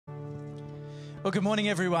Well, good morning,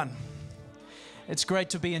 everyone. It's great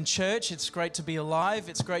to be in church. It's great to be alive.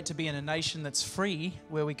 It's great to be in a nation that's free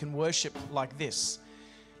where we can worship like this.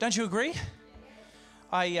 Don't you agree?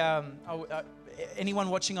 Anyone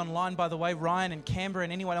watching online, by the way, Ryan and Canberra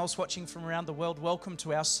and anyone else watching from around the world, welcome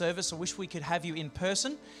to our service. I wish we could have you in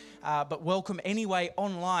person, but welcome anyway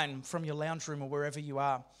online from your lounge room or wherever you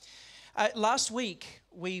are. Last week,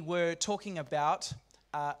 we were talking about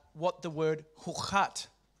what the word chuchat.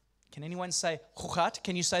 Can anyone say chuchat?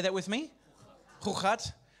 Can you say that with me?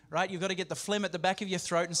 Chuchat, right? You've got to get the phlegm at the back of your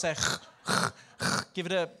throat and say give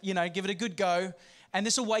it a good go. And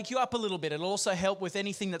this will wake you up a little bit. It'll also help with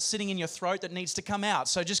anything that's sitting in your throat that needs to come out.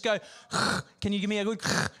 So just go, can you give me a good,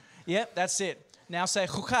 yep, that's it. Now say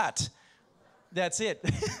chuchat. That's it.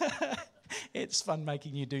 It's fun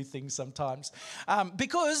making you do things sometimes.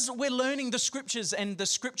 Because we're learning the scriptures, and the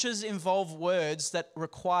scriptures involve words that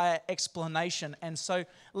require explanation. And so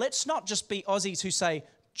let's not just be Aussies who say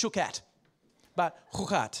chukat, but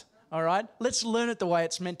chukat, all right? Let's learn it the way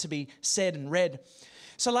it's meant to be said and read.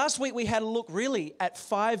 So last week we had a look really at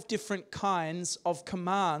 5 different kinds of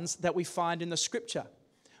commands that we find in the scripture.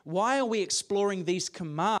 Why are we exploring these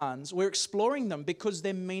commands? We're exploring them because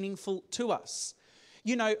they're meaningful to us.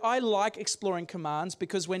 You know, I like exploring commands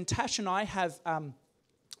because when Tash and I have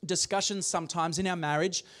discussions sometimes in our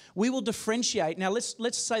marriage, we will differentiate. Now,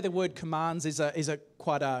 let's say the word commands is a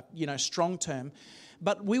quite a strong term,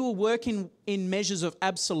 but we will work in measures of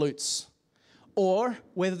absolutes or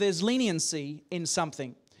whether there's leniency in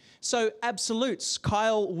something. So absolutes,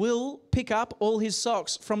 Kyal will pick up all his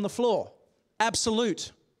socks from the floor.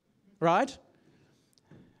 Absolute, right?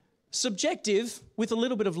 Subjective, with a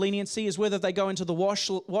little bit of leniency, is whether they go into the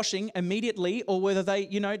washing immediately or whether they,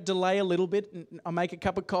 delay a little bit and make a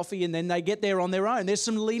cup of coffee and then they get there on their own. There's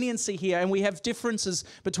some leniency here, and we have differences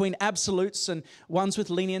between absolutes and ones with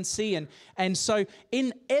leniency. And so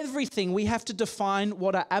in everything, we have to define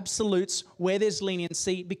what are absolutes, where there's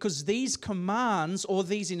leniency, because these commands or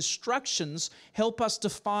these instructions help us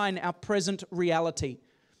define our present reality.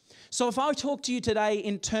 So if I talk to you today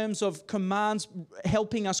in terms of commands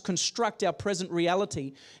helping us construct our present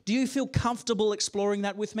reality, do you feel comfortable exploring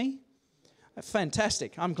that with me?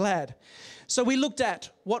 Fantastic. I'm glad. So we looked at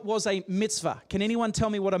what was a mitzvah. Can anyone tell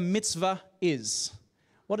me what a mitzvah is?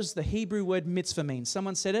 What does the Hebrew word mitzvah mean?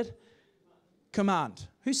 Someone said it? Command.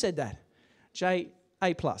 Who said that? J,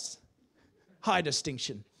 A+. High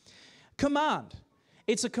distinction. Command.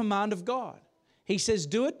 It's a command of God. He says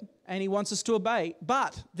do it, and he wants us to obey.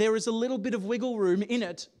 But there is a little bit of wiggle room in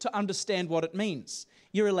it to understand what it means.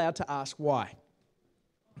 You're allowed to ask why.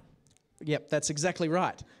 Yep, that's exactly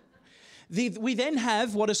right. We then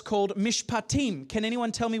have what is called mishpatim. Can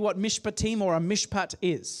anyone tell me what mishpatim or a mishpat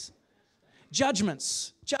is?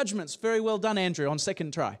 Judgments. Judgments. Very well done, Andrew, on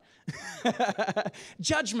second try.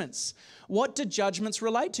 Judgments. What do judgments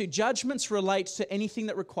relate to? Judgments relate to anything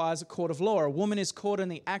that requires a court of law. A woman is caught in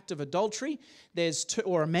the act of adultery,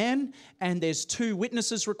 or a man, and there's 2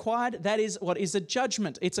 witnesses required. That is what is a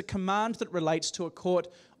judgment. It's a command that relates to a court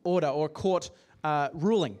order or court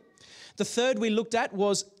ruling. The third we looked at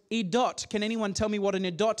was idot. Can anyone tell me what an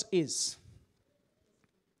idot is?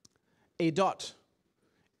 Idot.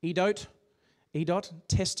 Idot,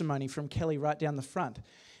 testimony from Kelly right down the front.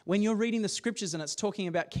 When you're reading the scriptures and it's talking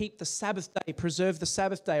about keep the Sabbath day, preserve the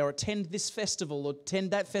Sabbath day, or attend this festival, or attend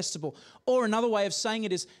that festival, or another way of saying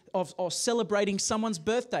it is of celebrating someone's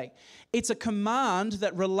birthday. It's a command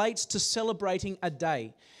that relates to celebrating a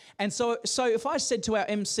day. And so if I said to our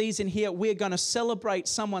MCs in here, we're going to celebrate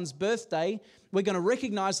someone's birthday, we're going to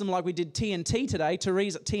recognize them like we did TNT today,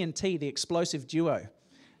 TNT, the explosive duo,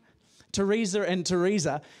 Teresa and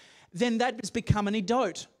Teresa, then that has become an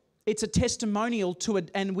idot. It's a testimonial to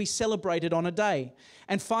it, and we celebrate it on a day.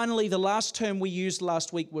 And finally, the last term we used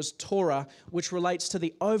last week was Torah, which relates to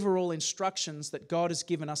the overall instructions that God has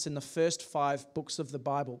given us in the first 5 books of the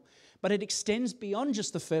Bible. But it extends beyond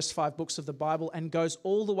just the first 5 books of the Bible and goes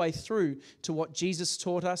all the way through to what Jesus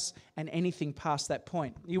taught us and anything past that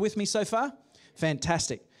point. Are you with me so far?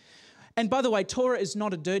 Fantastic. And by the way, Torah is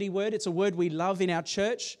not a dirty word. It's a word we love in our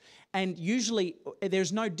church. And usually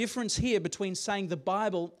there's no difference here between saying the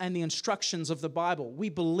Bible and the instructions of the Bible. We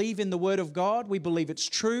believe in the Word of God. We believe it's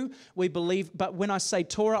true. But when I say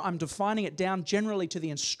Torah, I'm defining it down generally to the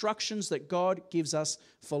instructions that God gives us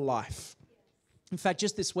for life. In fact,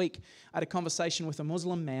 just this week, I had a conversation with a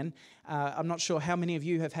Muslim man. I'm not sure how many of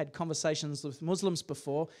you have had conversations with Muslims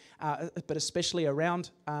before, but especially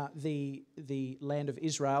around the land of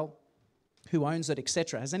Israel, who owns it,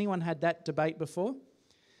 etc. Has anyone had that debate before?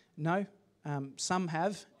 No? Some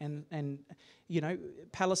have, and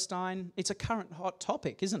Palestine, it's a current hot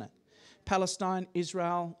topic, isn't it? Palestine,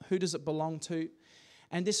 Israel, who does it belong to?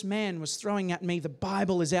 And this man was throwing at me, the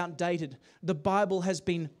Bible is outdated. The Bible has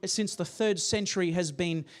been, since the 3rd century, has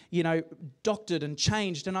been, doctored and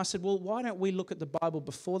changed. And I said, well, why don't we look at the Bible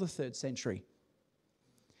before the 3rd century?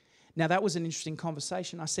 Now, that was an interesting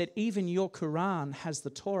conversation. I said, even your Quran has the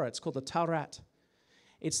Torah. It's called the Taurat.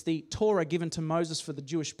 It's the Torah given to Moses for the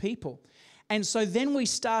Jewish people. And so then we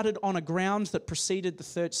started on a ground that preceded the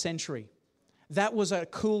 3rd century. That was a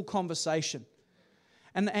cool conversation.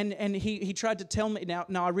 And he tried to tell me,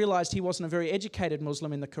 now I realized he wasn't a very educated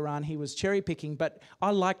Muslim in the Quran, he was cherry picking, but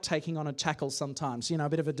I like taking on a tackle sometimes, a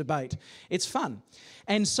bit of a debate. It's fun.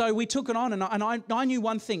 And so we took it on, and I knew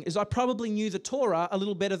one thing, is I probably knew the Torah a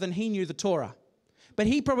little better than he knew the Torah. But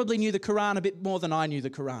he probably knew the Quran a bit more than I knew the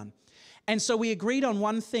Quran. And so we agreed on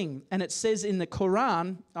one thing, and it says in the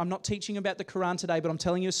Quran, I'm not teaching about the Quran today, but I'm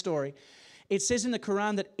telling you a story. It says in the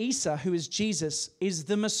Quran that Isa, who is Jesus, is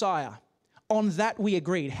the Messiah. On that we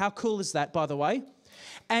agreed. How cool is that, by the way?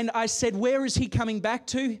 And I said, where is he coming back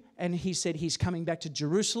to? And he said, he's coming back to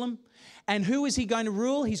Jerusalem. And who is he going to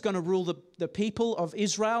rule? He's going to rule the people of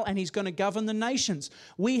Israel, and he's going to govern the nations.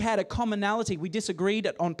 We had a commonality. We disagreed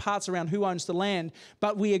on parts around who owns the land,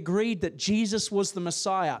 but we agreed that Jesus was the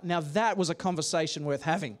Messiah. Now, that was a conversation worth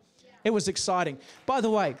having. It was exciting. By the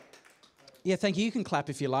way, yeah, thank you. You can clap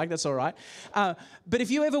if you like. That's all right. But if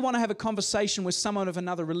you ever want to have a conversation with someone of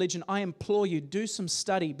another religion, I implore you, do some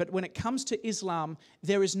study. But when it comes to Islam,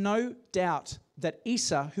 there is no doubt that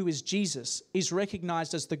Isa, who is Jesus, is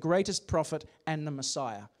recognized as the greatest prophet and the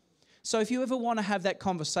Messiah. So if you ever want to have that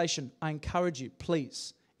conversation, I encourage you,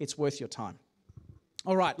 please. It's worth your time.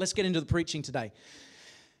 All right, let's get into the preaching today.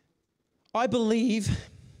 I believe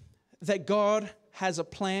that God has a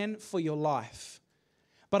plan for your life.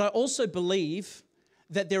 But I also believe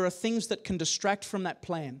that there are things that can distract from that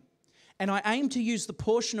plan. And I aim to use the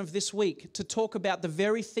portion of this week to talk about the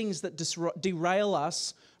very things that derail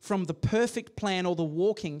us from the perfect plan or the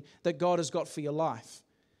walking that God has got for your life.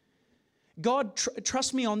 God,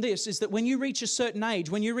 trust me on this, is that when you reach a certain age,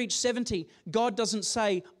 when you reach 70, God doesn't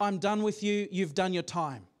say, I'm done with you, you've done your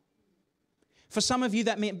time. For some of you,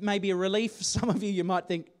 that may be a relief. For some of you, you might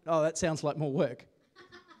think, oh, that sounds like more work.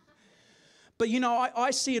 But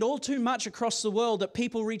I see it all too much across the world that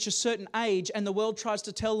people reach a certain age and the world tries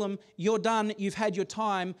to tell them, you're done, you've had your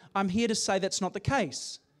time. I'm here to say that's not the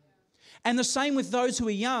case. And the same with those who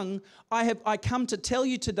are young. I come to tell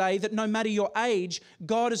you today that no matter your age,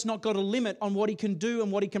 God has not got a limit on what he can do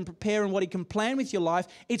and what he can prepare and what he can plan with your life.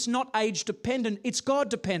 It's not age dependent, it's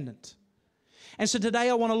God dependent. And so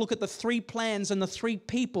today I want to look at the 3 plans and the 3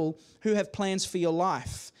 people who have plans for your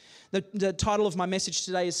life. The title of my message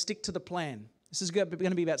today is Stick to the Plan. This is going to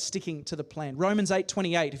be about sticking to the plan. Romans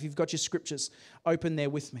 8:28, if you've got your scriptures, open there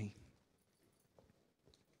with me.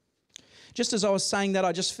 Just as I was saying that,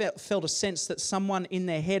 I just felt a sense that someone in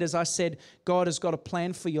their head, as I said, God has got a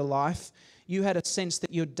plan for your life, you had a sense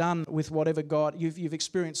that you're done with whatever God, you've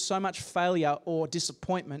experienced so much failure or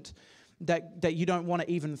disappointment that you don't want to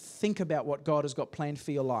even think about what God has got planned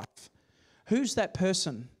for your life. Who's that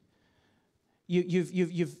person?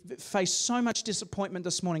 You've faced so much disappointment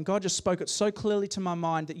this morning. God just spoke it so clearly to my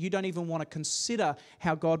mind that you don't even want to consider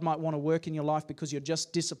how God might want to work in your life because you're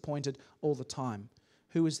just disappointed all the time.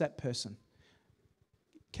 Who is that person?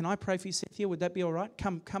 Can I pray for you, Cynthia? Would that be all right?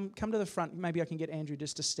 Come to the front. Maybe I can get Andrew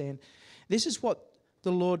just to stand. This is what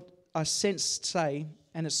the Lord, I sense, say,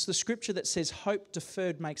 and it's the scripture that says, hope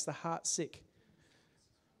deferred makes the heart sick.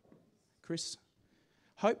 Chris?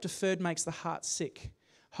 Hope deferred makes the heart sick.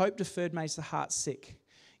 Hope deferred makes the heart sick.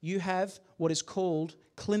 You have what is called,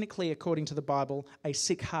 clinically according to the Bible, a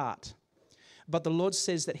sick heart. But the Lord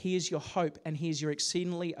says that he is your hope and he is your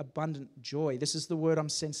exceedingly abundant joy. This is the word I'm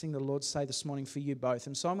sensing the Lord say this morning for you both.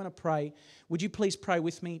 And so I'm going to pray. Would you please pray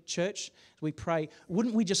with me, church? As we pray,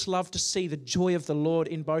 wouldn't we just love to see the joy of the Lord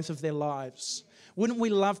in both of their lives? Wouldn't we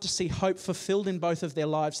love to see hope fulfilled in both of their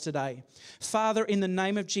lives today? Father, in the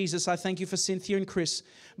name of Jesus, I thank you for Cynthia and Chris.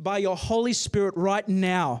 By your Holy Spirit right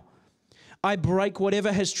now, I break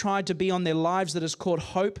whatever has tried to be on their lives that has caused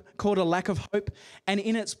a lack of hope. And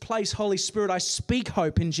in its place, Holy Spirit, I speak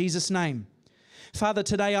hope in Jesus' name. Father,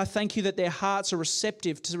 today I thank you that their hearts are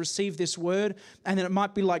receptive to receive this word and that it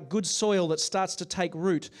might be like good soil that starts to take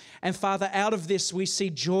root. And Father, out of this we see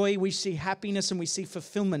joy, we see happiness, and we see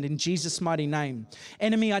fulfillment in Jesus' mighty name.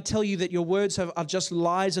 Enemy, I tell you that your words are just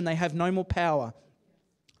lies and they have no more power.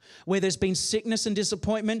 Where there's been sickness and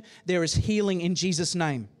disappointment, there is healing in Jesus'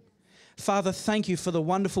 name. Father, thank you for the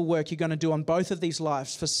wonderful work you're going to do on both of these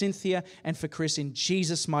lives, for Cynthia and for Chris, in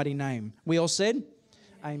Jesus' mighty name. We all said?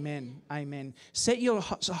 Amen. Amen. Set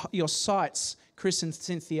your sights, Chris and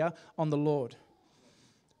Cynthia, on the Lord.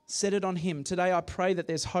 Set it on him. Today I pray that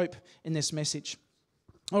there's hope in this message.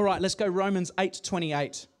 All right, let's go Romans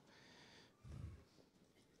 8:28.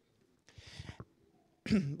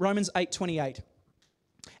 Romans 8:28.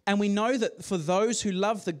 And we know that for those who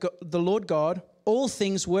love the Lord God, all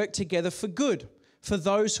things work together for good, for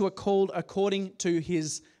those who are called according to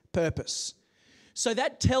his purpose. So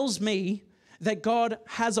that tells me that God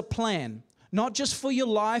has a plan, not just for your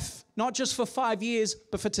life, not just for 5 years,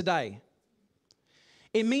 but for today.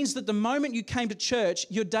 It means that the moment you came to church,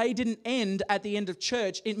 your day didn't end at the end of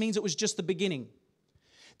church. It means it was just the beginning.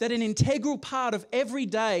 That an integral part of every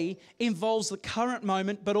day involves the current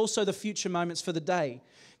moment, but also the future moments for the day.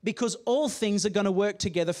 Because all things are going to work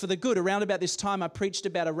together for the good. Around about this time, I preached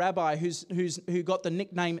about a rabbi who got the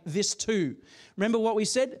nickname This Too. Remember what we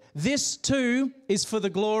said? This too is for the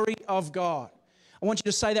glory of God. I want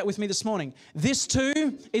you to say that with me this morning. This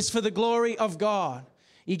too is for the glory of God.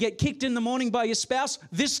 You get kicked in the morning by your spouse.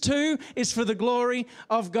 This too is for the glory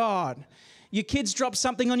of God. Your kids drop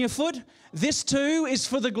something on your foot. This too is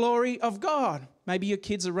for the glory of God. Maybe your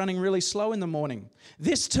kids are running really slow in the morning.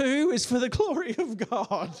 This too is for the glory of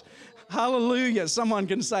God. Hallelujah. Someone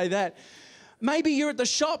can say that. Maybe you're at the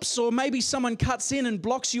shops, or maybe someone cuts in and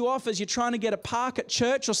blocks you off as you're trying to get a park at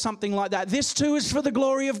church or something like that. This too is for the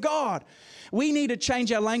glory of God. We need to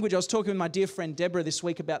change our language. I was talking with my dear friend Deborah this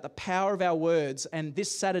week about the power of our words, and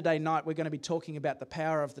this Saturday night we're going to be talking about the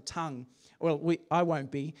power of the tongue. Well, I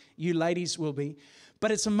won't be. You ladies will be.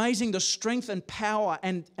 But it's amazing the strength and power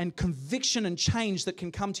and conviction and change that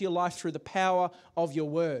can come to your life through the power of your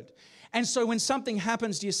word. And so when something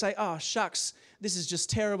happens, do you say, oh, shucks, this is just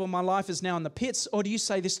terrible, my life is now in the pits? Or do you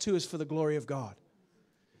say, this too is for the glory of God?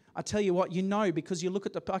 I tell you what, you know, because you look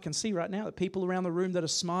at I can see right now the people around the room that are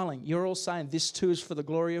smiling. You're all saying, this too is for the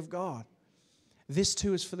glory of God. This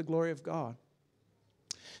too is for the glory of God.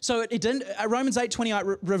 So Romans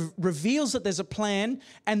 8:28 reveals that there's a plan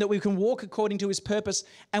and that we can walk according to his purpose,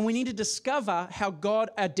 and we need to discover how God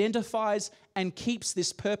identifies and keeps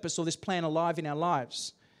this purpose or this plan alive in our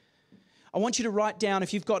lives. I want you to write down,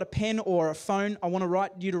 if you've got a pen or a phone, I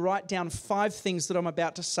want you to write down 5 things that I'm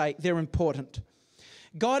about to say. They're important.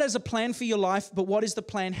 God has a plan for your life, but what is the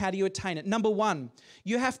plan? How do you attain it? Number 1,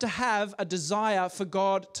 you have to have a desire for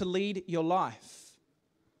God to lead your life.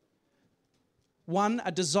 1,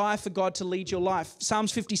 a desire for God to lead your life.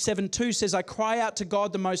 Psalms 57:2 says, I cry out to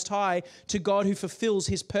God the Most High, to God who fulfills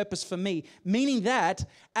his purpose for me. Meaning that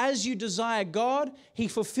as you desire God, he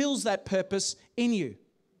fulfills that purpose in you.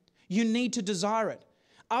 You need to desire it.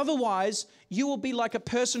 Otherwise, you will be like a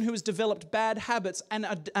person who has developed bad habits, and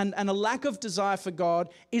a lack of desire for God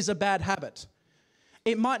is a bad habit.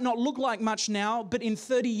 It might not look like much now, but in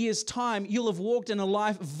 30 years' time, you'll have walked in a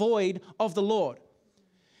life void of the Lord.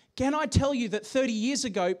 Can I tell you that 30 years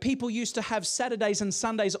ago, people used to have Saturdays and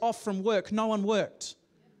Sundays off from work. No one worked.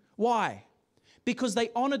 Why? Because they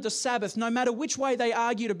honored the Sabbath. No matter which way they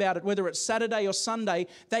argued about it, whether it's Saturday or Sunday,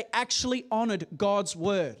 they actually honored God's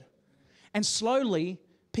word. And slowly,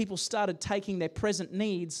 people started taking their present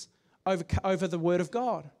needs over the word of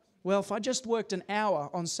God. Well, if I just worked an hour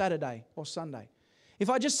on Saturday or Sunday, if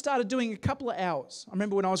I just started doing a couple of hours. I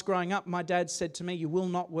remember when I was growing up, my dad said to me, you will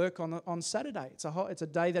not work on Saturday. It's a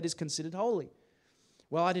day that is considered holy.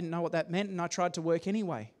 Well, I didn't know what that meant, and I tried to work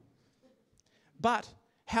anyway. But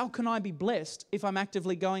how can I be blessed if I'm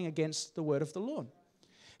actively going against the word of the Lord?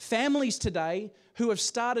 Families today who have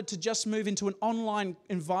started to just move into an online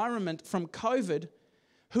environment from COVID,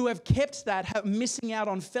 who have kept that, are missing out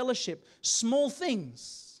on fellowship. Small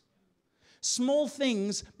things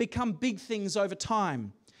become big things over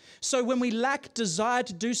time. So when we lack desire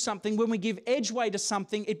to do something, when we give edgeway to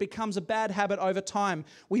something, it becomes a bad habit over time.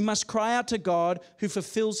 We must cry out to God who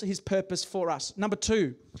fulfills his purpose for us. Number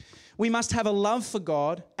 2, we must have a love for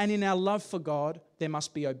God, and in our love for God, there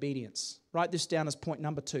must be obedience. Write this down as point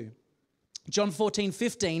number 2. John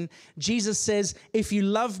 14:15, Jesus says, if you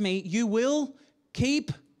love me, you will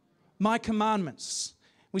keep my commandments.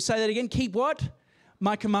 We say that again, keep what?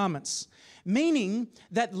 My commandments. Meaning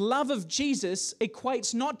that love of Jesus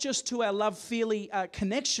equates not just to our love-feely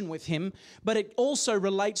connection with him, but it also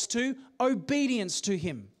relates to obedience to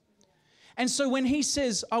him. And so when he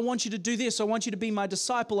says, I want you to do this, I want you to be my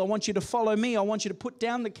disciple, I want you to follow me, I want you to put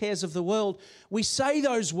down the cares of the world, we say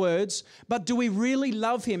those words, but do we really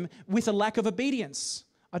love him with a lack of obedience?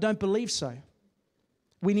 I don't believe so.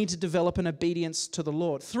 We need to develop an obedience to the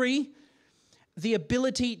Lord. 3, the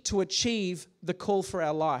ability to achieve the call for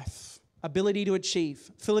our life. Ability to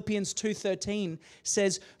achieve. Philippians 2:13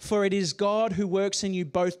 says, for it is God who works in you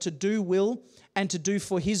both to do will and to do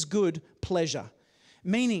for his good pleasure.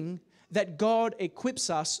 Meaning that God equips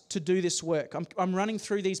us to do this work. I'm running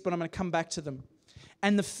through these, but I'm going to come back to them.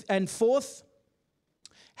 And fourth,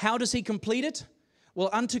 how does he complete it? Well,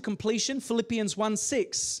 unto completion, Philippians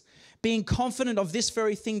 1:6, being confident of this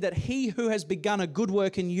very thing, that he who has begun a good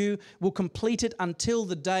work in you will complete it until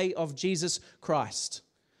the day of Jesus Christ.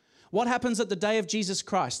 What happens at the day of Jesus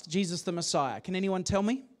Christ, Jesus the Messiah? Can anyone tell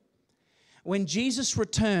me? When Jesus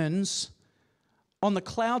returns on the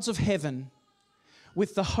clouds of heaven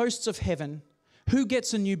with the hosts of heaven, who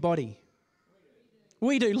gets a new body?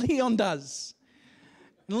 We do. Leon does.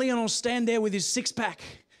 And Leon will stand there with his six-pack,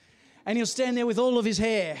 and he'll stand there with all of his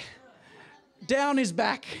hair down his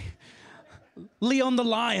back. Leon the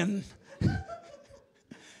lion.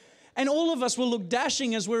 And all of us will look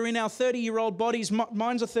dashing as we're in our 30-year-old bodies.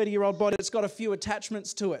 Mine's a 30-year-old body. It's got a few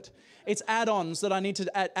attachments to it. It's add-ons that I need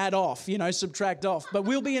to add off, subtract off. But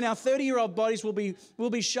we'll be in our 30-year-old bodies. We'll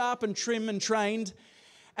be sharp and trim and trained,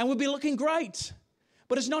 and we'll be looking great.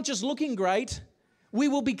 But it's not just looking great. We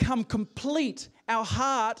will become complete. Our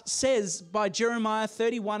heart says by Jeremiah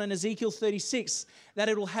 31 and Ezekiel 36 that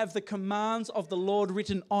it will have the commands of the Lord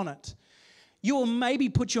written on it. You will maybe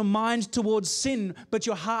put your mind towards sin, but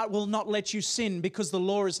your heart will not let you sin because the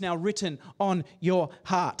law is now written on your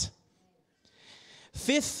heart.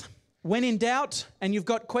 Fifth, when in doubt and you've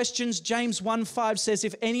got questions, James 1:5 says,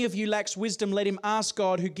 if any of you lacks wisdom, let him ask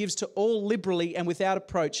God, who gives to all liberally and without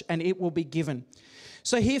reproach, and it will be given.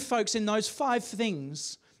 So here, folks, in those 5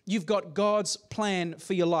 things, you've got God's plan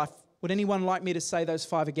for your life. Would anyone like me to say those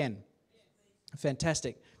 5 again?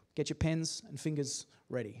 Fantastic. Get your pens and fingers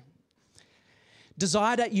ready.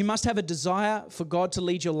 You must have a desire for God to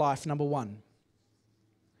lead your life, number 1.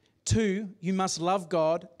 2, you must love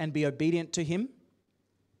God and be obedient to him.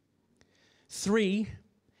 3,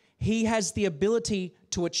 he has the ability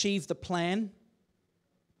to achieve the plan.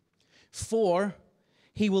 4,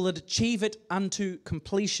 he will achieve it unto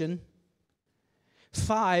completion.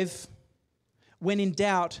 5, when in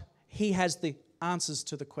doubt, he has the answers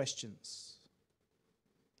to the questions.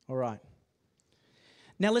 All right.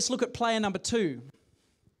 Now let's look at player number 2.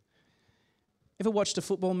 Ever watched a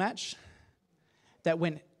football match that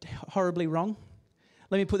went horribly wrong?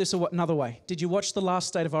 Let me put this another way. Did you watch the last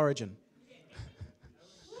State of Origin?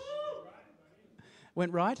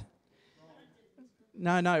 Went right?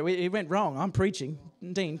 No, it went wrong. I'm preaching.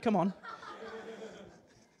 Dean, come on.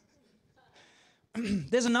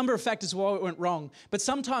 There's a number of factors why it went wrong, but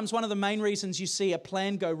sometimes one of the main reasons you see a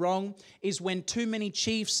plan go wrong is when too many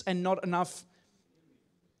chiefs and not enough.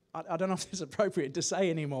 I don't know if it's appropriate to say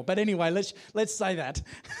anymore, but anyway, let's say that.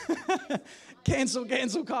 Cancel,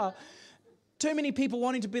 Kyal. Too many people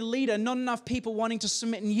wanting to be leader, not enough people wanting to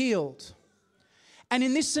submit and yield. And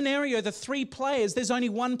in this scenario, the 3 players, there's only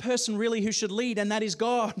one person really who should lead, and that is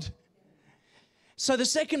God. So the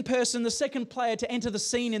second person, the second player to enter the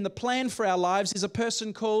scene in the plan for our lives is a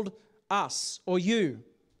person called us or you.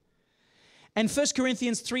 And 1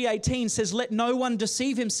 Corinthians 3:18 says, let no one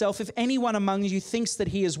deceive himself. If anyone among you thinks that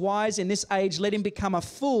he is wise in this age, let him become a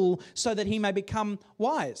fool so that he may become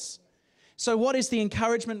wise. So what is the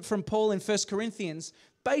encouragement from Paul in 1 Corinthians?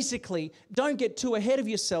 Basically, don't get too ahead of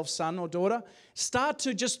yourself, son or daughter. Start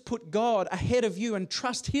to just put God ahead of you and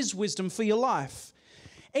trust his wisdom for your life.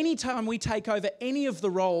 Anytime we take over any of the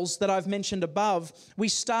roles that I've mentioned above, we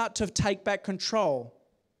start to take back control.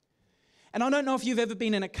 And I don't know if you've ever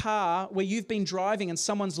been in a car where you've been driving and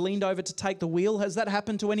someone's leaned over to take the wheel. Has that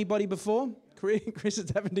happened to anybody before? Chris,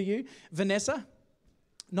 it's happened to you? Vanessa?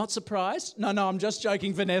 Not surprised? No, I'm just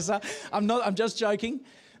joking, Vanessa. I'm just joking.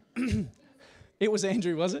 It was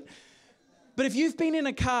Andrew, was it? But if you've been in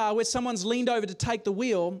a car where someone's leaned over to take the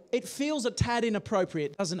wheel, it feels a tad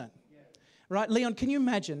inappropriate, doesn't it? Yeah. Right? Leon, can you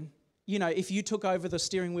imagine, if you took over the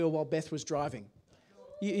steering wheel while Beth was driving?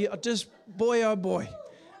 Boy, oh boy.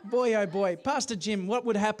 Boy, oh boy. Pastor Jim, what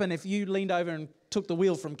would happen if you leaned over and took the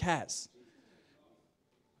wheel from Kaz?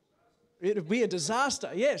 It would be a disaster,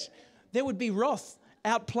 yes. There would be wrath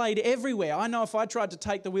outplayed everywhere. I know if I tried to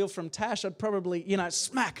take the wheel from Tash, I'd probably,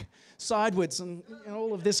 smack sideways and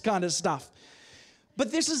all of this kind of stuff.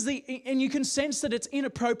 But this is and you can sense that it's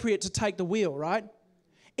inappropriate to take the wheel, right?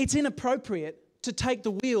 It's inappropriate to take the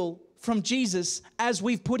wheel from Jesus as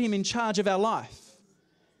we've put him in charge of our life.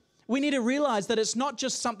 We need to realize that it's not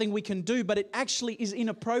just something we can do, but it actually is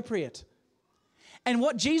inappropriate. And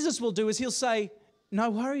what Jesus will do is he'll say, no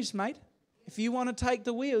worries, mate. If you want to take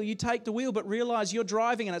the wheel, you take the wheel, but realize you're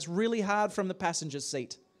driving and it's really hard from the passenger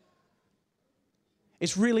seat.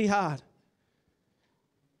 It's really hard.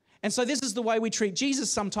 And so this is the way we treat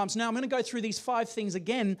Jesus sometimes. Now I'm going to go through these 5 things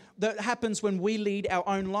again that happens when we lead our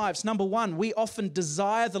own lives. Number 1, we often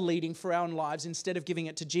desire the leading for our own lives instead of giving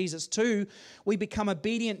it to Jesus. 2, we become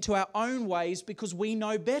obedient to our own ways because we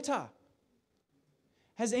know better.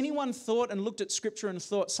 Has anyone thought and looked at Scripture and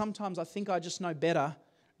thought, sometimes I think I just know better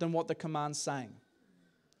than what the command's saying?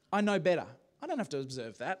 I know better. I don't have to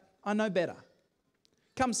observe that. I know better.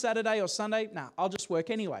 Come Saturday or Sunday, I'll just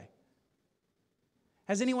work anyway.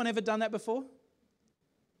 Has anyone ever done that before?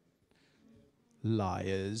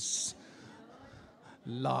 Liars.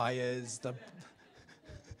 Liars.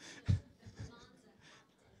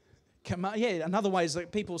 Another way is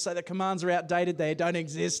that people say that commands are outdated, they don't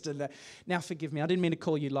exist. And now forgive me, I didn't mean to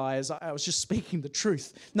call you liars. I was just speaking the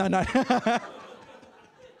truth. No.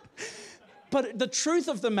 But the truth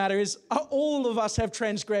of the matter is all of us have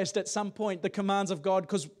transgressed at some point the commands of God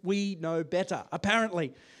because we know better,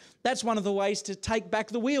 apparently. That's one of the ways to take back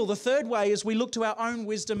the wheel. The third way is we look to our own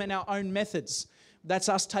wisdom and our own methods. That's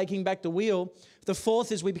us taking back the wheel. The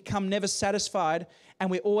fourth is we become never satisfied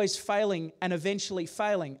and we're always failing and eventually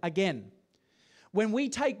failing again. When we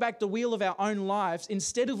take back the wheel of our own lives,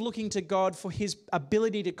 instead of looking to God for His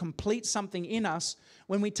ability to complete something in us,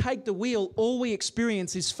 when we take the wheel, all we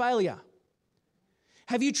experience is failure.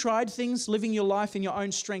 Have you tried things, living your life in your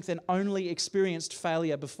own strength, and only experienced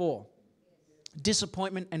failure before?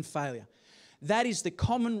 Disappointment and failure. That is the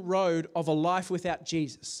common road of a life without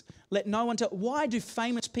Jesus. Let no one tell. Why do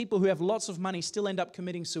famous people who have lots of money still end up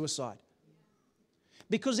committing suicide?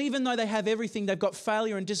 Because even though they have everything, they've got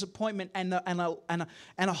failure and disappointment and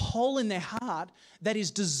a hole in their heart that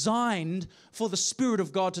is designed for the Spirit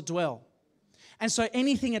of God to dwell. And so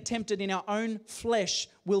anything attempted in our own flesh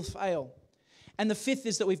will fail. And the fifth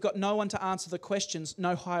is that we've got no one to answer the questions,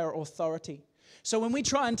 no higher authority. So when we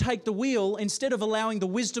try and take the wheel, instead of allowing the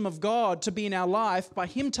wisdom of God to be in our life, by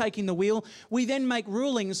Him taking the wheel, we then make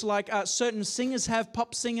rulings like certain singers have,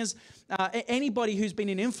 pop singers, anybody who's been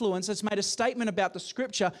in influence has made a statement about the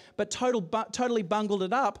Scripture, but totally bungled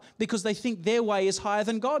it up because they think their way is higher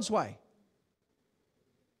than God's way.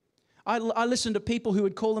 I listen to people who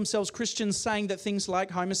would call themselves Christians saying that things like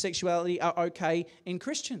homosexuality are okay in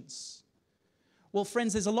Christians. Well,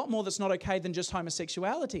 friends, there's a lot more that's not okay than just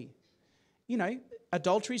homosexuality. You know,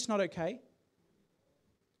 adultery is not okay.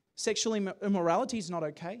 Sexual immorality is not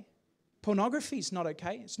okay. Pornography is not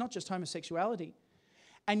okay. It's not just homosexuality.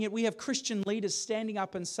 And yet we have Christian leaders standing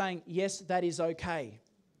up and saying, yes, that is okay.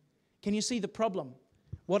 Can you see the problem?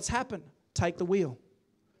 What's happened? Take the wheel.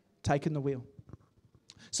 Taken the wheel.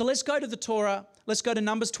 So let's go to the Torah. Let's go to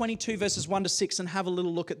Numbers 22 verses 1 to 6 and have a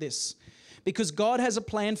little look at this. Because God has a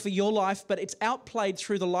plan for your life, but it's outplayed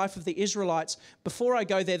through the life of the Israelites. Before I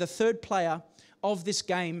go there, the third player of this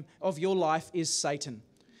game of your life is Satan.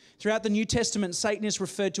 Throughout the New Testament, Satan is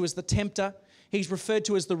referred to as the tempter. He's referred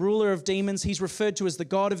to as the ruler of demons. He's referred to as the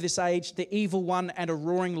god of this age, the evil one, and a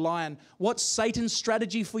roaring lion. What's Satan's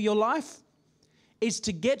strategy for your life? Is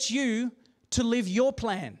to get you to live your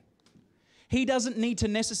plan. He doesn't need to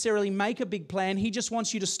necessarily make a big plan. He just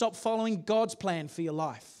wants you to stop following God's plan for your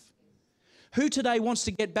life. Who today wants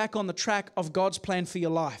to get back on the track of God's plan for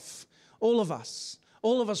your life? All of us.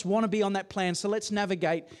 All of us want to be on that plan, so let's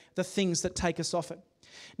navigate the things that take us off it.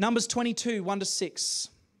 Numbers 22, 1 to 6.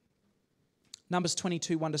 Numbers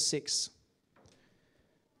 22, 1 to 6.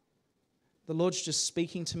 The Lord's just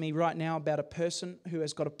speaking to me right now about a person who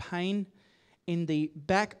has got a pain in the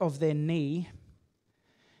back of their knee,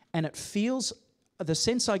 and it feels, the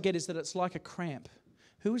sense I get is that it's like a cramp.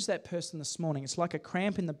 Who is that person this morning? It's like a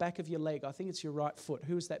cramp in the back of your leg. I think it's your right foot.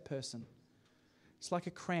 Who is that person? It's like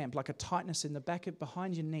a cramp, like a tightness in the back of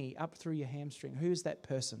behind your knee, up through your hamstring. Who is that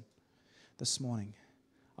person this morning?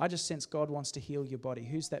 I just sense God wants to heal your body.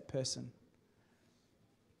 Who's that person?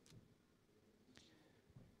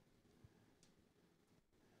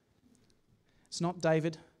 It's not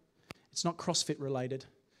David. It's not CrossFit related.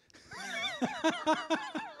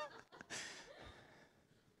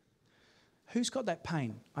 Who's got that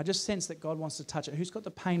pain? I just sense that God wants to touch it. Who's got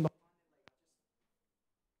the pain behind it?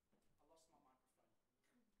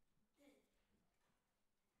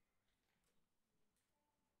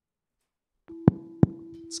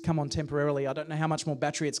 It's come on temporarily. I don't know how much more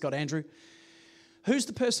battery it's got, Andrew. Who's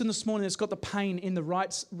the person this morning that's got the pain in the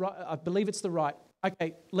right, I believe it's the right.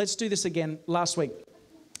 Okay, let's do this again. Last week.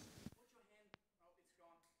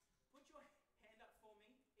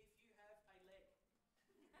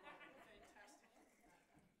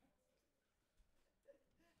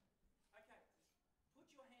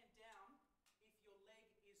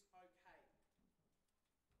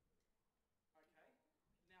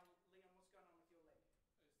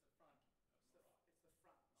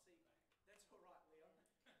 all right, Leon.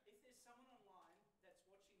 If there's someone online that's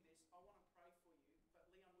watching this, I want to pray for you, but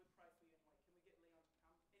Leon will pray for you anyway. Can we get Leon to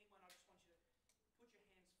come? Anyone, I just want you to put your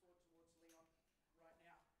hands forward towards Leon right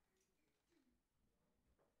now.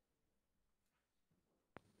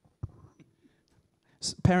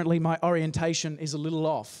 Apparently my orientation is a little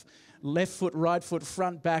off. Left foot, right foot,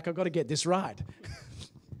 front, back. I've got to get this right.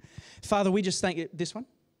 Father, we just thank you. This one?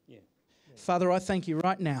 Yeah. Father, I thank you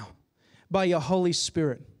right now by your Holy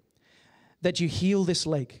Spirit that you heal this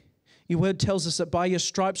leg. Your word tells us that by your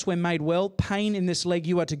stripes we're made well. Pain in this leg,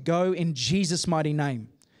 you are to go in Jesus' mighty name.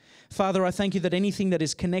 Father, I thank you that anything that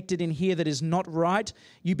is connected in here that is not right,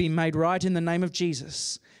 you be made right in the name of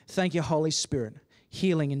Jesus. Thank you, Holy Spirit.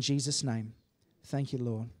 Healing in Jesus' name. Thank you,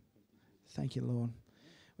 Lord. Thank you, Lord.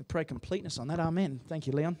 We pray completeness on that. Amen. Thank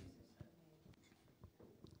you, Leon.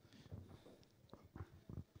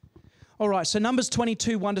 All right, so Numbers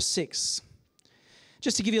 22, 1-6.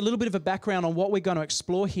 Just to give you a little bit of a background on what we're going to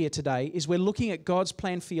explore here today is we're looking at God's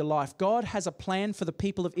plan for your life. God has a plan for the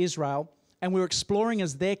people of Israel, and we're exploring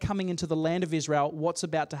as they're coming into the land of Israel what's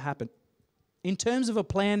about to happen. In terms of a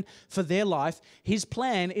plan for their life, his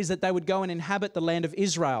plan is that they would go and inhabit the land of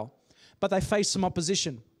Israel, but they face some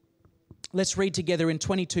opposition. Let's read together in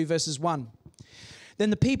 22 verses 1.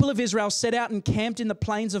 Then the people of Israel set out and camped in the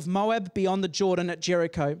plains of Moab beyond the Jordan at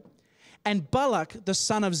Jericho. And Balach, the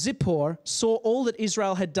son of Zippor, saw all that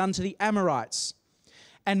Israel had done to the Amorites.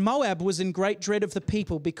 And Moab was in great dread of the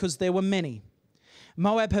people because there were many.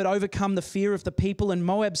 Moab had overcome the fear of the people, and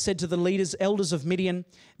Moab said to the elders of Midian,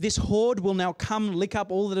 "This horde will now come lick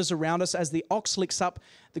up all that is around us as the ox licks up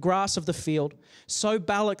the grass of the field." So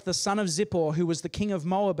Balak, the son of Zippor, who was the king of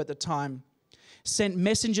Moab at the time, sent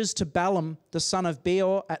messengers to Balaam, the son of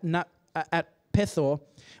Beor at Pethor,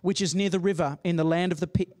 which is near the river in the land of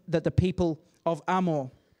the people of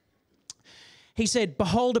Ammon. He said,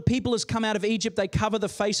 "Behold, a people has come out of Egypt. They cover the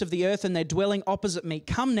face of the earth, and they're dwelling opposite me.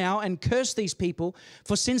 Come now and curse these people,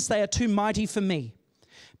 for since they are too mighty for me,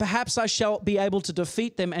 perhaps I shall be able to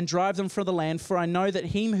defeat them and drive them from the land, for I know that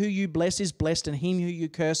him who you bless is blessed, and him who you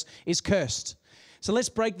curse is cursed." So let's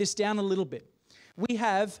break this down a little bit. We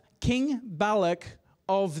have King Balak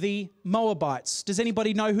of the Moabites. Does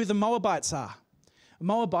anybody know who the Moabites are?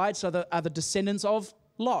 Moabites are the descendants of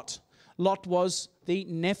Lot. Lot was the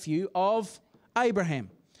nephew of Abraham.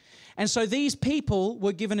 And so these people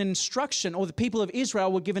were given an instruction, or the people of Israel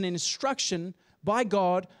were given an instruction by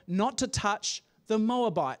God not to touch the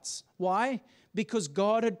Moabites. Why? Because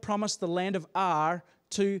God had promised the land of Ar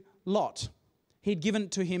to Lot. He'd given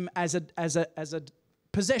it to him as a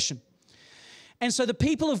possession. And so the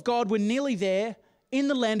people of God were nearly there in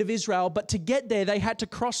the land of Israel, but to get there, they had to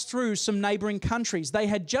cross through some neighboring countries. They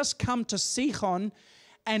had just come to Sihon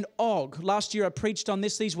and Og. Last year I preached on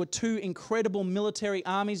this. These were two incredible military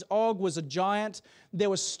armies. Og was a giant.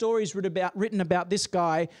 There were stories written about this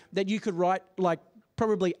guy that you could write like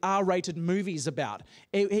probably R-rated movies about.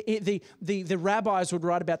 The rabbis would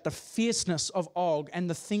write about the fierceness of Og and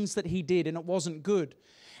the things that he did, and it wasn't good.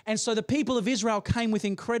 And so the people of Israel came with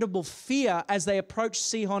incredible fear as they approached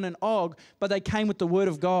Sihon and Og, but they came with the word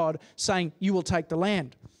of God saying, "You will take the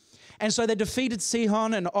land." And so they defeated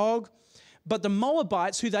Sihon and Og, but the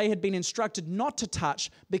Moabites, who they had been instructed not to touch,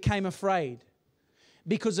 became afraid.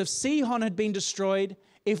 Because if Sihon had been destroyed,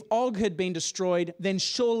 if Og had been destroyed, then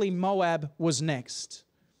surely Moab was next.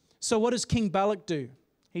 So what does King Balak do?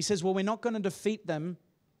 He says, well, we're not going to defeat them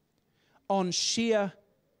on sheer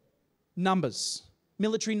numbers.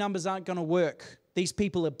 Military numbers aren't going to work. These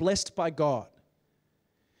people are blessed by God.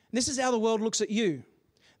 And this is how the world looks at you.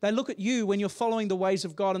 They look at you when you're following the ways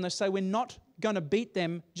of God and they say, we're not going to beat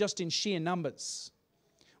them just in sheer numbers.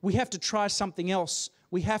 We have to try something else.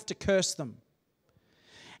 We have to curse them.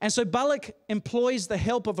 And so Balak employs the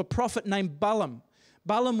help of a prophet named Balaam.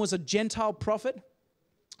 Balaam was a Gentile prophet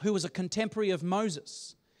who was a contemporary of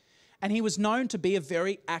Moses. And he was known to be a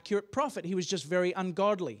very accurate prophet. He was just very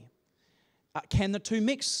ungodly. Can the two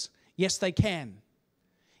mix? Yes, they can.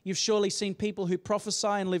 You've surely seen people who prophesy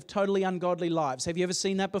and live totally ungodly lives. Have you ever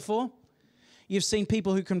seen that before? You've seen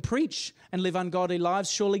people who can preach and live ungodly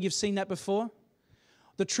lives. Surely you've seen that before.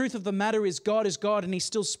 The truth of the matter is God and He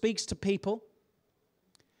still speaks to people.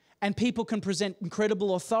 And people can present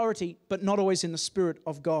incredible authority, but not always in the Spirit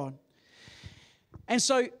of God. And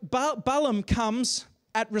so Balaam comes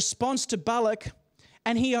at response to Balak,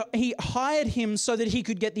 and he hired him so that he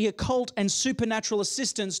could get the occult and supernatural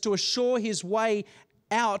assistance to assure his way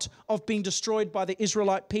out of being destroyed by the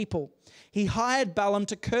Israelite people. He hired Balaam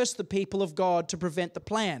to curse the people of God to prevent the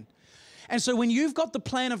plan. And so when you've got the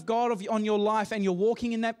plan of God on your life and you're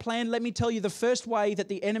walking in that plan, let me tell you, the first way that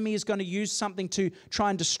the enemy is going to use something to try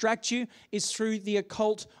and distract you is through the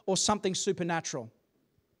occult or something supernatural.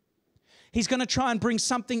 He's going to try and bring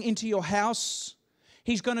something into your house.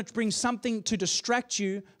 He's going to bring something to distract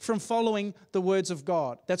you from following the words of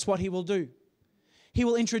God. That's what he will do. He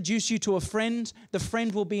will introduce you to a friend. The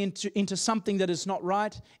friend will be into something that is not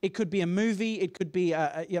right. It could be a movie. It could be,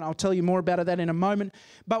 I'll tell you more about that in a moment.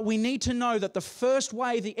 But we need to know that the first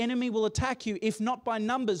way the enemy will attack you, if not by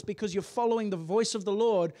numbers, because you're following the voice of the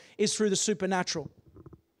Lord, is through the supernatural.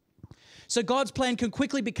 So God's plan can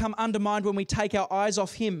quickly become undermined when we take our eyes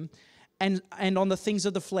off him and on the things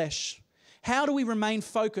of the flesh. How do we remain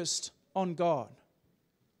focused on God?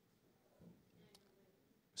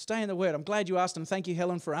 Stay in the Word. I'm glad you asked, and thank you,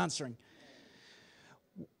 Helen, for answering.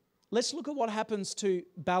 Let's look at what happens to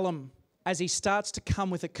Balaam as he starts to come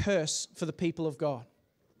with a curse for the people of God.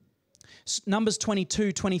 Numbers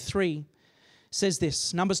 22:23 says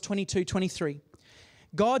this. Numbers 22:23.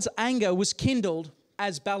 God's anger was kindled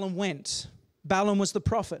as Balaam went. Balaam was the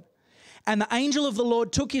prophet. And the angel of the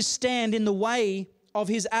Lord took his stand in the way of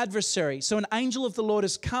his adversary. So an angel of the Lord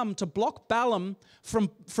has come to block Balaam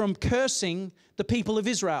from cursing the people of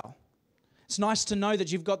Israel. It's nice to know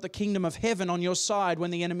that you've got the kingdom of heaven on your side when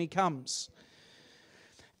the enemy comes.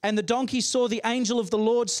 And the donkey saw the angel of the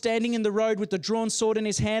Lord standing in the road with the drawn sword in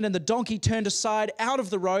his hand, and the donkey turned aside out of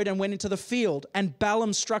the road and went into the field. And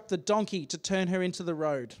Balaam struck the donkey to turn her into the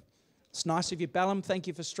road. It's nice of you, Balaam. Thank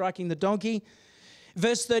you for striking the donkey.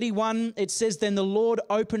 Verse 31, it says, Then the Lord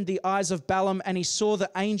opened the eyes of Balaam, and he saw the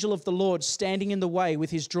angel of the Lord standing in the way with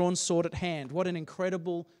his drawn sword at hand. What an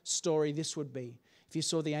incredible story this would be if you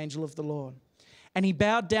saw the angel of the Lord. And he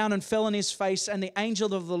bowed down and fell on his face, and the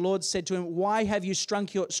angel of the Lord said to him, Why have you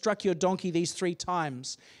struck your donkey these 3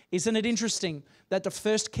 times? Isn't it interesting that the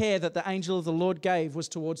first care that the angel of the Lord gave was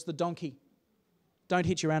towards the donkey? Don't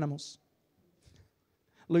hit your animals.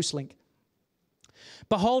 Loose link.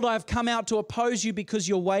 Behold, I have come out to oppose you because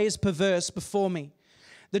your way is perverse before me.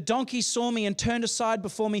 The donkey saw me and turned aside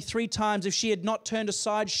before me 3 times. If she had not turned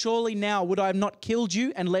aside, surely now would I have not killed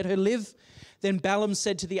you and let her live? Then Balaam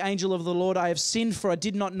said to the angel of the Lord, I have sinned, for I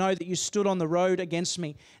did not know that you stood on the road against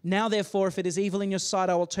me. Now therefore, if it is evil in your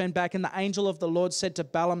sight, I will turn back. And the angel of the Lord said to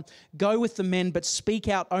Balaam, Go with the men, but speak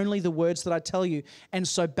out only the words that I tell you. And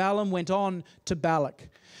so Balaam went on to Balach.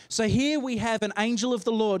 So here we have an angel of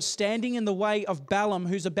the Lord standing in the way of Balaam,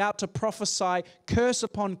 who's about to prophesy curse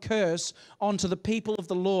upon curse onto the people of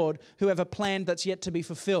the Lord who have a plan that's yet to be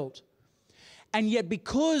fulfilled. And yet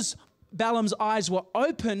because Balaam's eyes were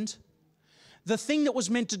opened, the thing that was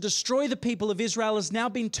meant to destroy the people of Israel has now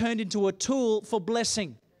been turned into a tool for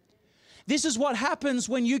blessing. This is what happens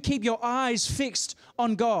when you keep your eyes fixed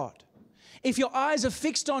on God. If your eyes are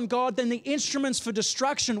fixed on God, then the instruments for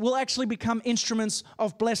destruction will actually become instruments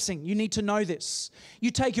of blessing. You need to know this. You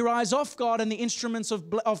take your eyes off God and the instruments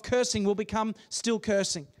of cursing will become still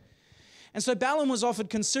cursing. And so Balaam was offered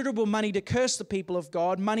considerable money to curse the people of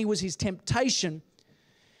God. Money was his temptation.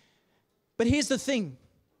 But here's the thing.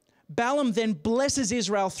 Balaam then blesses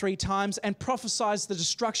Israel 3 times and prophesies the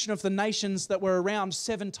destruction of the nations that were around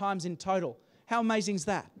 7 times in total. How amazing is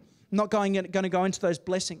that? I'm not going to go into those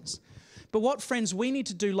blessings. But what, friends, we need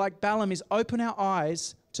to do like Balaam is open our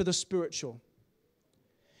eyes to the spiritual.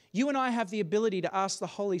 You and I have the ability to ask the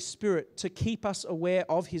Holy Spirit to keep us aware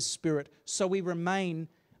of His Spirit so we remain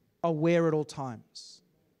aware at all times.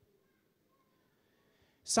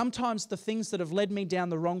 Sometimes the things that have led me down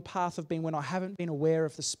the wrong path have been when I haven't been aware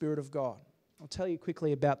of the Spirit of God. I'll tell you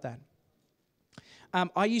quickly about that.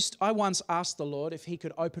 I once asked the Lord if He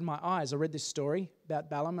could open my eyes. I read this story about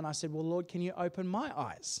Balaam and I said, well, Lord, can you open my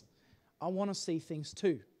eyes? I want to see things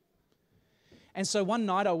too. And so one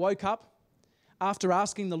night I woke up after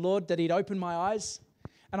asking the Lord that He'd open my eyes,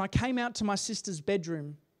 and I came out to my sister's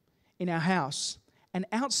bedroom in our house, and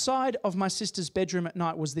outside of my sister's bedroom at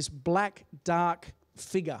night was this black, dark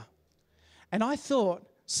figure. And I thought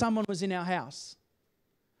someone was in our house.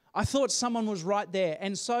 I thought someone was right there.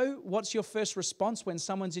 And so what's your first response when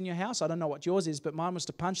someone's in your house? I don't know what yours is, but mine was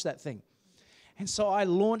to punch that thing. And so I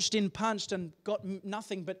launched in, punched, and got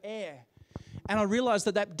nothing but air. And I realized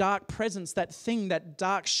that dark presence, that thing, that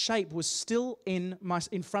dark shape was still in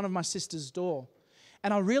front of my sister's door.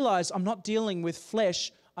 And I realized I'm not dealing with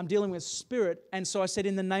flesh, I'm dealing with spirit. And so I said,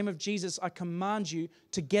 in the name of Jesus, I command you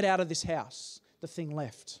to get out of this house. The thing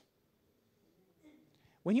left.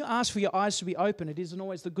 When you ask for your eyes to be open, it isn't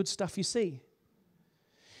always the good stuff you see.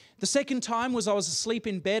 The second time was I was asleep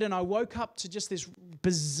in bed and I woke up to just this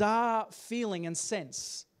bizarre feeling and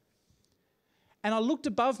sense. And I looked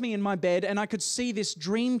above me in my bed and I could see this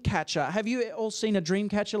dream catcher. Have you all seen a dream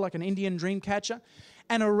catcher, like an Indian dream catcher?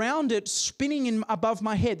 And around it, spinning in above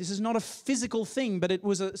my head, this is not a physical thing, but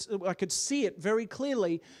I could see it very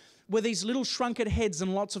clearly, were these little shrunken heads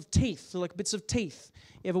and lots of teeth, like bits of teeth.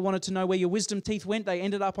 You ever wanted to know where your wisdom teeth went? They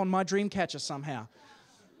ended up on my dream catcher somehow.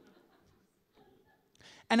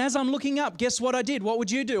 And as I'm looking up, guess what I did? What would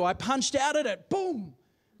you do? I punched out at it. Boom.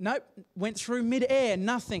 Nope. Went through midair.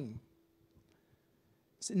 Nothing.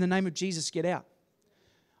 In the name of Jesus, get out.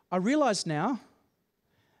 I realize now,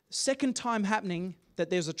 second time happening, that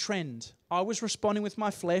there's a trend. I was responding with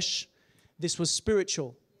my flesh. This was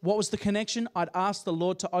spiritual. What was the connection? I'd asked the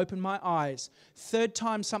Lord to open my eyes. Third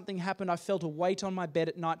time something happened, I felt a weight on my bed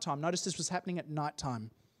at nighttime. Notice this was happening at nighttime.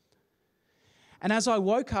 And as I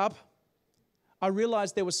woke up, I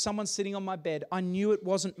realized there was someone sitting on my bed. I knew it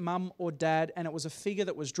wasn't mum or dad, and it was a figure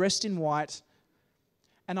that was dressed in white.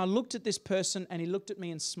 And I looked at this person, and he looked at me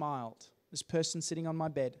and smiled, this person sitting on my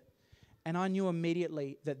bed. And I knew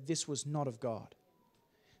immediately that this was not of God.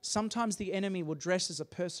 Sometimes the enemy will dress as a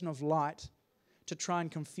person of light to try and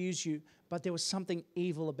confuse you, but there was something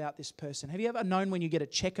evil about this person. Have you ever known when you get a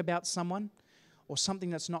check about someone or something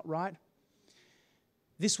that's not right?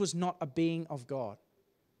 This was not a being of God.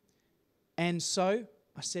 And so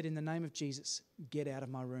I said, in the name of Jesus, get out of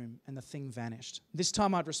my room. And the thing vanished. This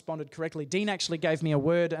time I'd responded correctly. Dean actually gave me a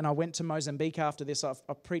word, and I went to Mozambique after this.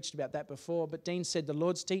 I've preached about that before. But Dean said, the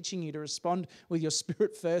Lord's teaching you to respond with your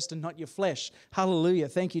spirit first and not your flesh. Hallelujah.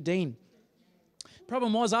 Thank you, Dean.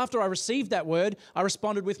 Problem was, after I received that word, I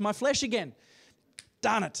responded with my flesh again.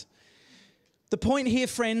 Darn it. The point here,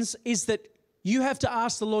 friends, is that you have to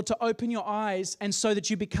ask the Lord to open your eyes, and so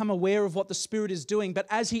that you become aware of what the Spirit is doing. But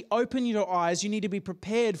as He opens your eyes, you need to be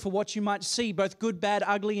prepared for what you might see, both good, bad,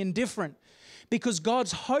 ugly, and different. Because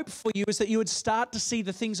God's hope for you is that you would start to see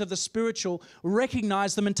the things of the spiritual,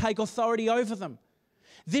 recognize them, and take authority over them.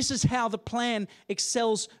 This is how the plan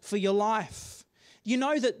excels for your life. You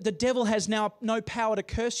know that the devil has now no power to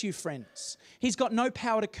curse you, friends. He's got no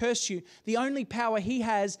power to curse you. The only power he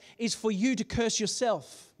has is for you to curse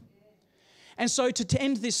yourself. And so to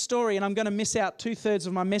end this story, and I'm going to miss out 2/3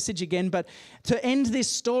 of my message again, but to end this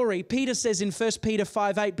story, Peter says in 1 Peter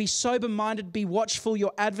 5:8, be sober-minded, be watchful.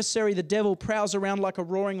 Your adversary, the devil, prowls around like a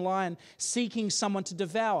roaring lion, seeking someone to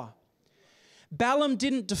devour. Balaam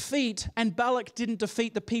didn't defeat, and Balach didn't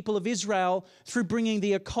defeat the people of Israel through bringing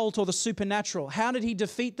the occult or the supernatural. How did he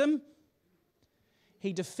defeat them?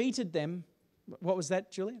 He defeated them. What was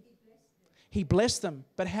that, Julia? He blessed them.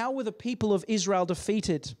 But how were the people of Israel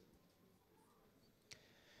defeated?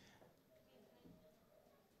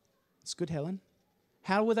 It's good, Helen.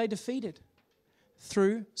 How were they defeated?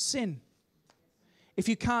 Through sin. If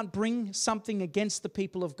you can't bring something against the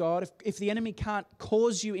people of God, if the enemy can't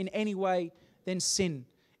cause you in any way, then sin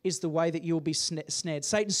is the way that you will be snared.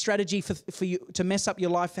 Satan's strategy for you to mess up your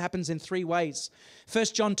life happens in 3 ways.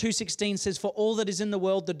 1 John 2:16 says, for all that is in the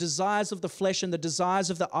world, the desires of the flesh and the desires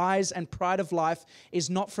of the eyes and pride of life is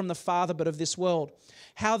not from the Father, but of this world.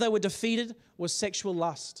 How they were defeated was sexual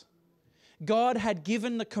lust. God had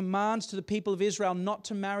given the commands to the people of Israel not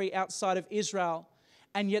to marry outside of Israel,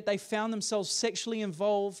 and yet they found themselves sexually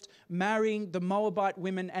involved, marrying the Moabite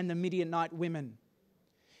women and the Midianite women.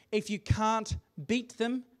 If you can't beat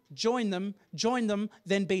them, join them,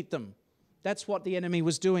 then beat them. That's what the enemy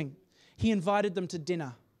was doing. He invited them to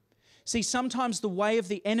dinner. See, sometimes the way of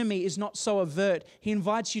the enemy is not so overt. He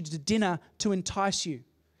invites you to dinner to entice you.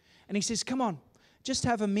 And he says, come on, just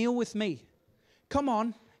have a meal with me. Come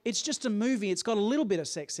on. It's just a movie. It's got a little bit of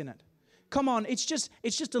sex in it. Come on, it's just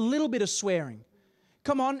a little bit of swearing.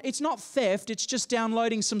 Come on, it's not theft. It's just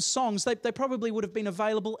downloading some songs. They probably would have been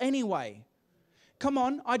available anyway. Come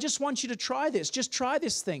on, I just want you to try this. Just try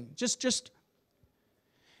this thing. Just.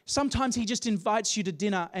 Sometimes he just invites you to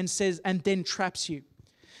dinner and then traps you.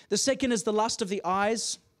 The second is the lust of the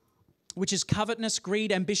eyes, which is covetousness,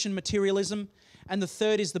 greed, ambition, materialism. And the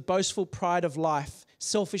third is the boastful pride of life,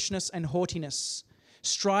 selfishness and haughtiness.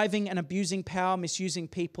 Striving and abusing power, misusing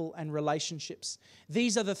people and relationships.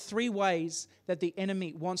 These are the 3 ways that the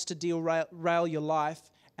enemy wants to derail your life.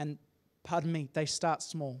 And pardon me, they start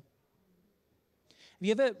small. Have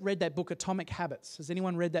you ever read that book, Atomic Habits? Has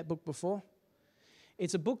anyone read that book before?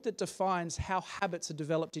 It's a book that defines how habits are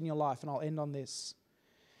developed in your life, and I'll end on this.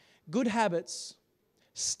 Good habits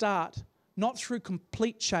start not through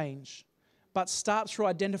complete change, but start through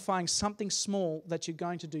identifying something small that you're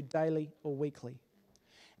going to do daily or weekly.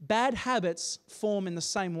 Bad habits form in the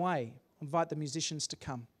same way. I invite the musicians to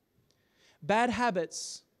come. Bad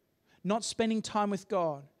habits, not spending time with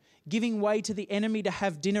God, giving way to the enemy to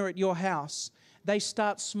have dinner at your house, They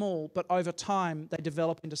start small, but over time they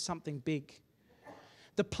develop into something big.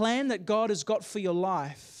 The plan that God has got for your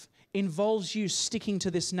life involves you sticking to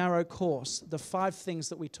this narrow course, the 5 things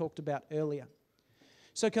that we talked about earlier.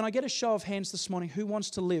 So can I get a show of hands this morning? Who wants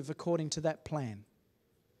to live according to that plan?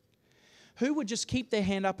 Who would just keep their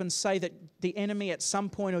hand up and say that the enemy at some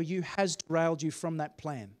point or you has derailed you from that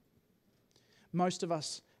plan? Most of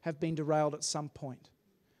us have been derailed at some point.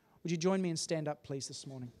 Would you join me and stand up, please, this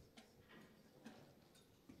morning?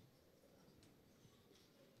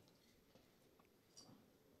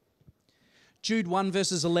 Jude 1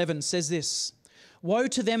 verses 11 says this, "Woe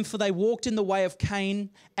to them, for they walked in the way of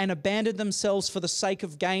Cain and abandoned themselves for the sake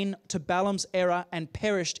of gain to Balaam's error and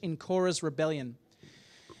perished in Korah's rebellion."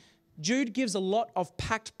 Jude gives a lot of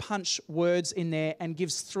packed punch words in there and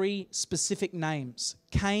gives 3 specific names: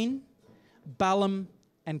 Cain, Balaam,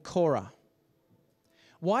 and Korah.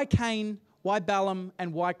 Why Cain, why Balaam,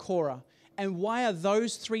 and why Korah? And why are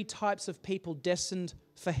those 3 types of people destined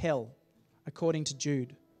for hell, according to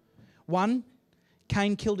Jude? 1,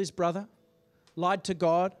 Cain killed his brother, lied to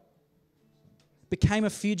God, became a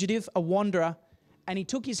fugitive, a wanderer, and he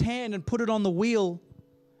took his hand and put it on the wheel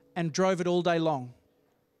and drove it all day long.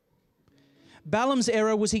 Balaam's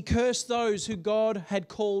error was he cursed those who God had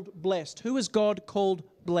called blessed. Who has God called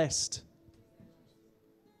blessed?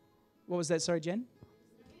 What was that? Sorry, Jen?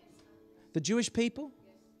 The Jewish people?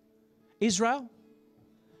 Israel?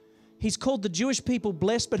 He's called the Jewish people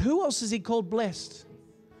blessed, but who else is he called blessed?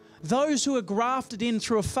 Those who are grafted in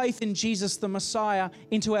through a faith in Jesus the Messiah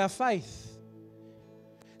into our faith.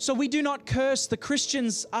 So we do not curse the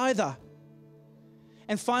Christians either.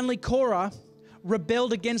 And finally, Korah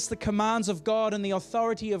rebelled against the commands of God and the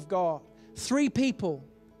authority of God. 3 people.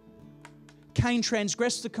 Cain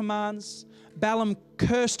transgressed the commands, Balaam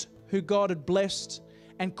cursed who God had blessed,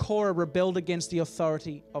 and Korah rebelled against the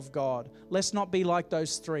authority of God. Let's not be like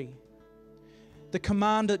those 3. The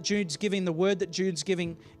command that Jude's giving, the word that Jude's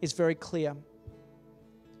giving is very clear.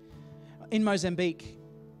 In Mozambique,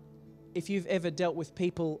 if you've ever dealt with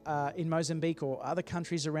people in Mozambique or other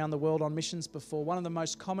countries around the world on missions before, one of the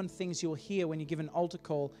most common things you'll hear when you give an altar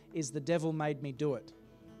call is, "The devil made me do it."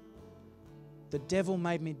 The devil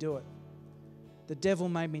made me do it. The devil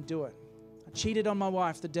made me do it. I cheated on my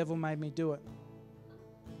wife, the devil made me do it.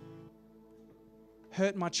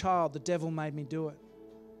 Hurt my child, the devil made me do it.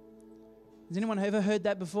 Has anyone ever heard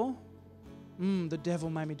that before? The devil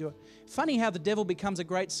made me do it. Funny how the devil becomes a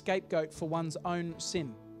great scapegoat for one's own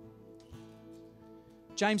sin.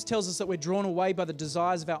 James tells us that we're drawn away by the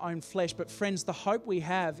desires of our own flesh. But friends, the hope we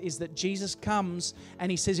have is that Jesus comes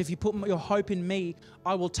and he says, if you put your hope in me,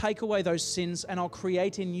 I will take away those sins and I'll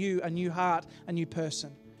create in you a new heart, a new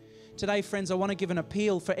person. Today, friends, I want to give an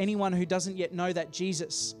appeal for anyone who doesn't yet know that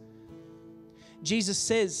Jesus. Jesus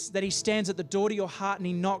says that he stands at the door to your heart and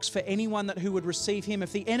he knocks for anyone who would receive him.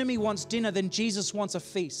 If the enemy wants dinner, then Jesus wants a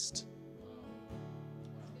feast.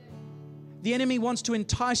 The enemy wants to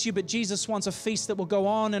entice you, but Jesus wants a feast that will go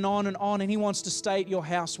on and on and on, and he wants to stay at your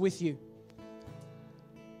house with you.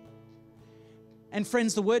 And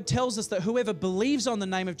friends, the word tells us that whoever believes on the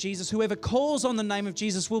name of Jesus, whoever calls on the name of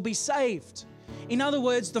Jesus will be saved. In other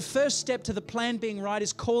words, the first step to the plan being right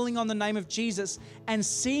is calling on the name of Jesus and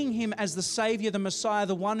seeing him as the Savior, the Messiah,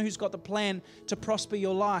 the one who's got the plan to prosper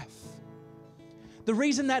your life. The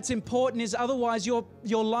reason that's important is otherwise your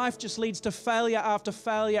life just leads to failure after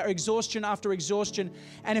failure, exhaustion after exhaustion.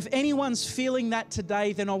 And if anyone's feeling that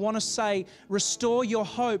today, then I want to say, restore your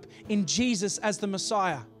hope in Jesus as the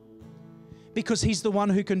Messiah, because he's the one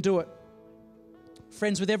who can do it.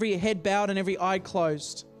 Friends, with every head bowed and every eye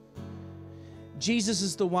closed, Jesus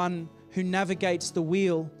is the one who navigates the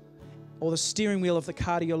wheel or the steering wheel of the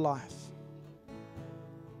car to your life.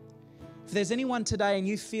 If there's anyone today and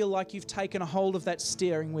you feel like you've taken a hold of that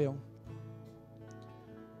steering wheel,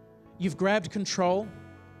 you've grabbed control,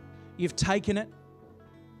 you've taken it,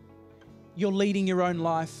 you're leading your own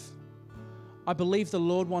life, I believe the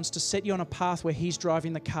Lord wants to set you on a path where he's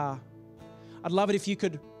driving the car. I'd love it if you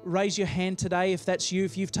could raise your hand today if that's you,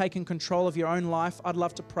 if you've taken control of your own life. I'd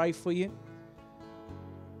love to pray for you.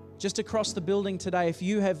 Just across the building today, if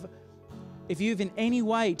you've in any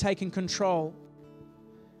way taken control,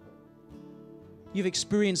 you've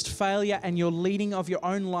experienced failure and your leading of your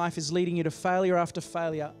own life is leading you to failure after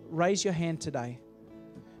failure, raise your hand today,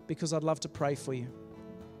 because I'd love to pray for you.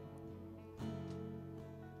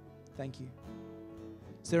 Thank you.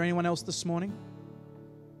 Is there anyone else this morning?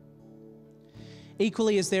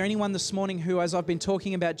 Equally, is there anyone this morning who, as I've been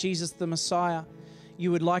talking about Jesus the Messiah,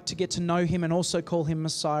 you would like to get to know him and also call him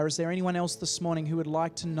Messiah? Is there anyone else this morning who would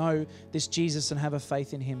like to know this Jesus and have a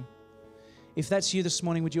faith in him? If that's you this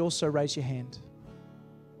morning, would you also raise your hand?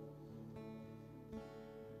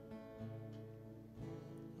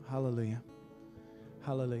 Hallelujah.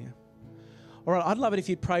 Hallelujah. All right, I'd love it if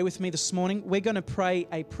you'd pray with me this morning. We're going to pray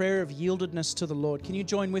a prayer of yieldedness to the Lord. Can you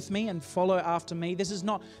join with me and follow after me? This is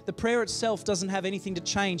not, the prayer itself doesn't have anything to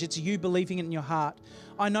change. It's you believing it in your heart.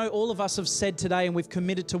 I know all of us have said today and we've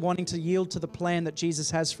committed to wanting to yield to the plan that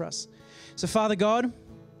Jesus has for us. So Father God,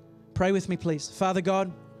 pray with me please. Father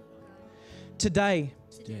God, today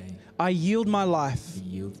I yield my life.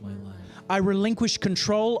 I relinquish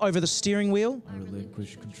control over the steering wheel.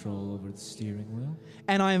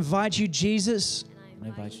 And I invite you, Jesus,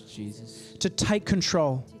 to take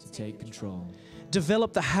control.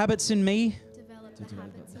 Develop the habits in me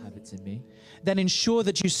that ensure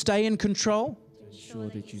that you stay in control.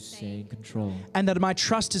 And that my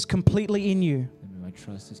trust is completely in you.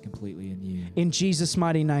 In Jesus'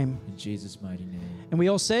 mighty name. And we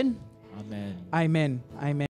all said, Amen. Amen. Amen.